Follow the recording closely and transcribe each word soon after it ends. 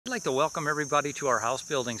like to welcome everybody to our house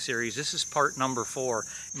building series. This is part number 4.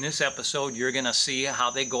 In this episode, you're going to see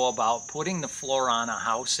how they go about putting the floor on a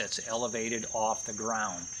house that's elevated off the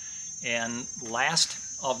ground. And last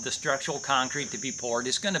of the structural concrete to be poured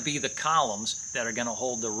is going to be the columns that are going to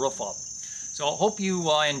hold the roof up. So I hope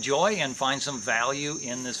you enjoy and find some value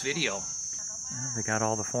in this video. They got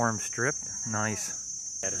all the forms stripped.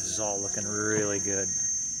 Nice. Yeah, this is all looking really good.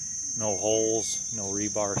 No holes, no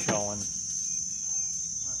rebar showing.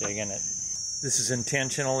 Digging it. This is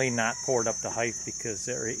intentionally not poured up to height because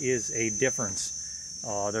there is a difference.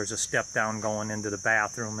 There's a step down going into the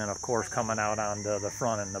bathroom and of course coming out onto the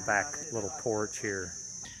front and the back little porch here.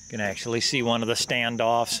 You can actually see one of the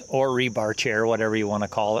standoffs or rebar chair, whatever you want to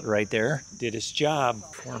call it, right there. Did its job.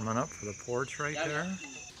 Forming up for the porch right there.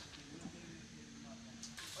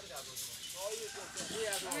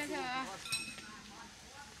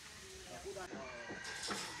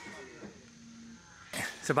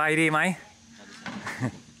 Sabay mai?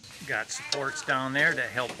 Got supports down there to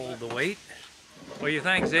help hold the weight. What do you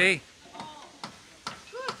think, Zee?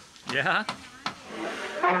 Yeah?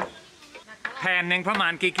 แผ่นหนึ่งประมา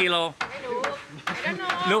ณกี่กิโล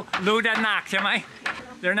รู้ด้านหนักใช่ไหม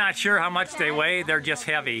They're not sure how much they weigh, they're just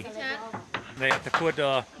heavy. They have to put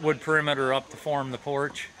a wood perimeter up to form the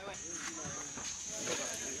porch.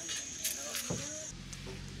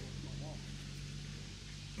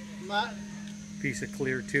 Piece of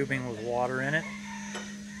clear tubing with water in it.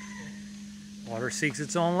 Water seeks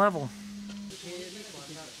its own level.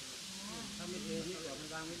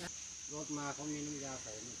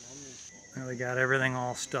 And we got everything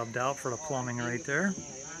all stubbed out for the plumbing right there.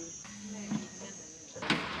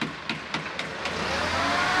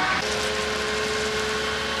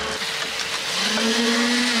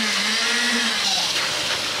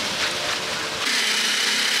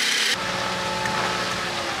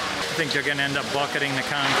 I think they're going to end up bucketing the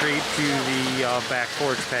concrete to the back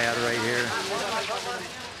porch pad right here.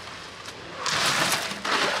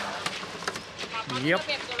 Yep.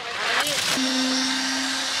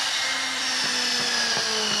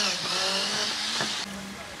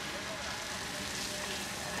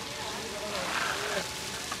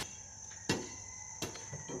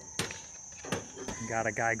 Got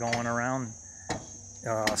a guy going around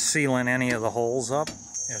sealing any of the holes up.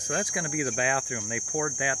 Yeah, so that's going to be the bathroom. They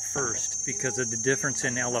poured that first because of the difference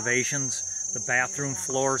in elevations. The bathroom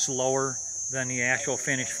floor is lower than the actual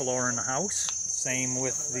finished floor in the house. Same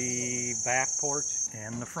with the back porch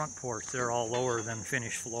and the front porch. They're all lower than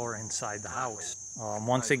finished floor inside the house.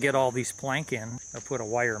 Once they get all these plank in, they'll put a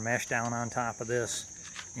wire mesh down on top of this.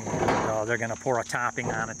 And they're going to pour a topping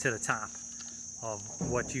on it to the top of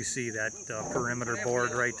what you see, that perimeter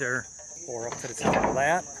board right there. Pour up to the top of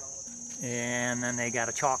that. And then they got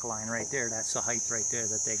a chalk line right there. That's the height right there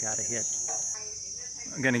that they got to hit.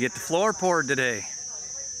 I'm going to get the floor poured today.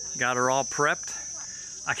 Got her all prepped.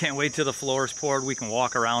 I can't wait till the floor is poured. We can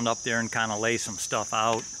walk around up there and kind of lay some stuff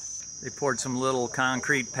out. They poured some little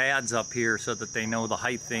concrete pads up here so that they know the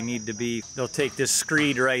height they need to be. They'll take this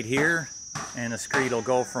screed right here, and the screed will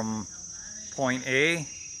go from point A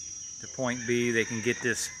to point B. They can get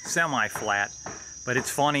this semi-flat, but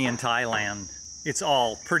it's funny in Thailand. It's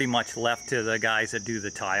all pretty much left to the guys that do the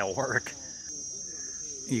tile work.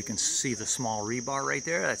 You can see the small rebar right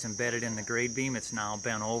there. That's embedded in the grade beam. It's now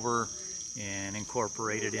bent over and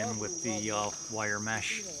incorporated in with the wire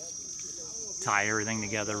mesh. Tie everything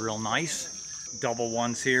together real nice. Double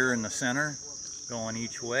ones here in the center, going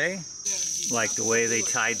each way. Like the way they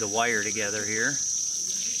tied the wire together here.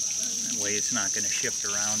 That way it's not going to shift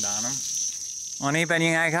around on them. วันนี้เป็น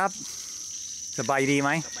ยังไงครับ สบายดีไหม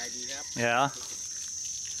สบายดีครับ Yeah.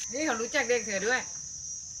 นี่เขารู้จักเด็กเธอด้วย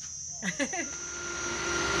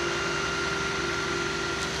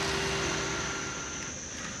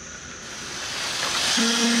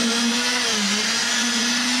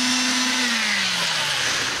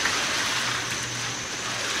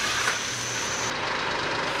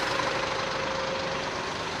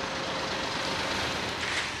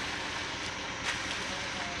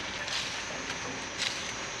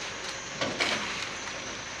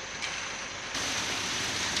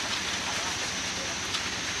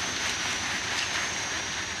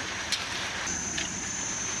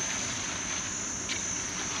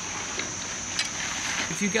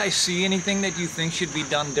If you guys see anything that you think should be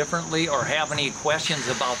done differently or have any questions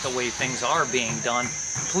about the way things are being done,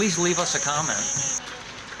 please leave us a comment.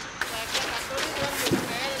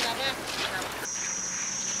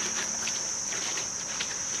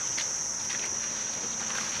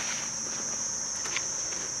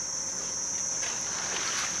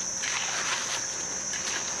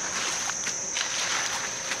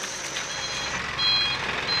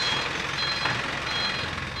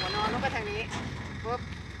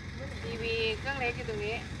 เล็กอยู่ตรง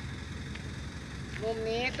นี้มุม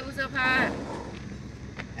นี้ตู้เสื้อผ้า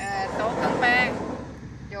โต๊ะเครื่องแป้ง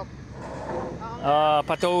จบ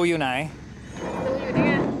ประตูอยู่ไหนประตูอยู่นี่ไ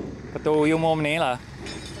งประตูอยู่มุมนี้เหรอ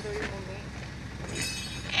ประตูอยู่มุมนี้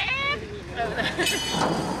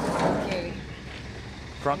โอเค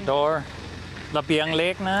front door ระเบียงเล็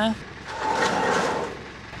กนะ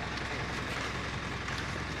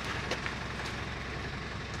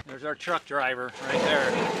There's our truck driver right there.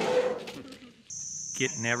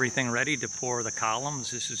 Getting everything ready to pour the columns.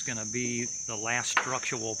 This is going to be the last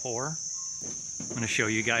structural pour. I'm going to show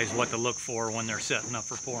you guys what to look for when they're setting up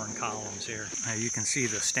for pouring columns here. You can see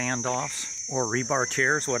the standoffs or rebar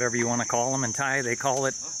chairs, whatever you want to call them in Thai. They call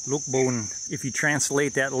it lukbun. If you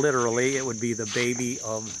translate that literally, it would be the baby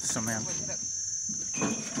of cement.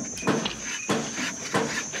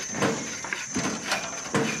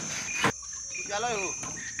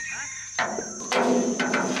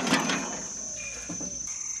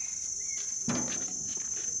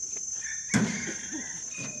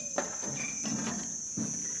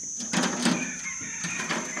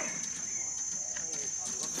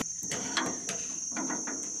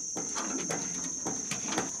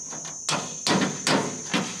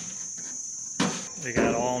 They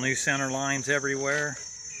got all new center lines everywhere.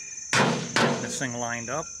 This thing lined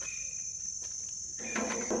up.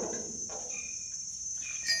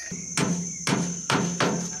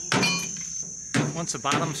 Once the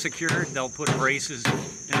bottom's secured, they'll put braces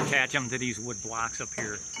and attach them to these wood blocks up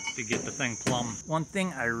here to get the thing plumb. One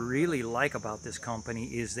thing I really like about this company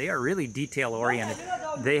is they are really detail oriented.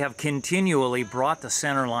 They have continually brought the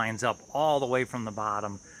center lines up all the way from the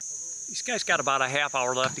bottom. These guys got about a half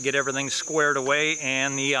hour left to get everything squared away,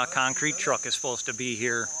 and the concrete truck is supposed to be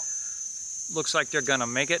here. Looks like they're gonna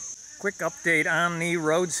make it. Quick update on the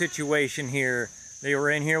road situation here. They were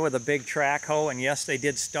in here with a big track hoe, and yes, they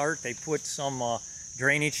did start. They put some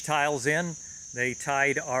drainage tiles in. They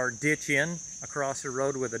tied our ditch in across the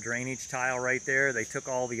road with a drainage tile right there. They took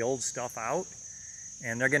all the old stuff out,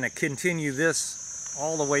 and they're gonna continue this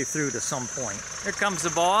all the way through to some point. Here comes the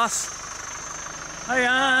boss.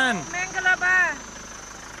 Ayan! Mengalaba!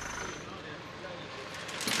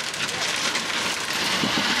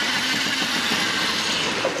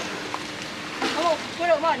 Oh,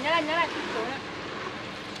 puro mo, nyalan, nyalan.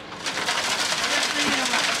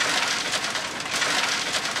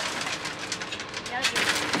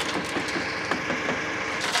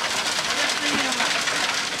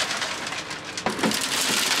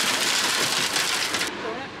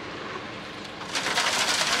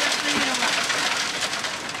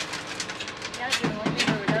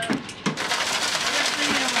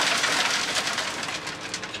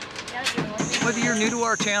 Whether you're new to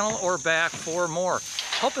our channel or back for more,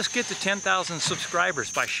 help us get to 10,000 subscribers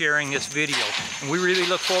by sharing this video. And we really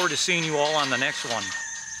look forward to seeing you all on the next one.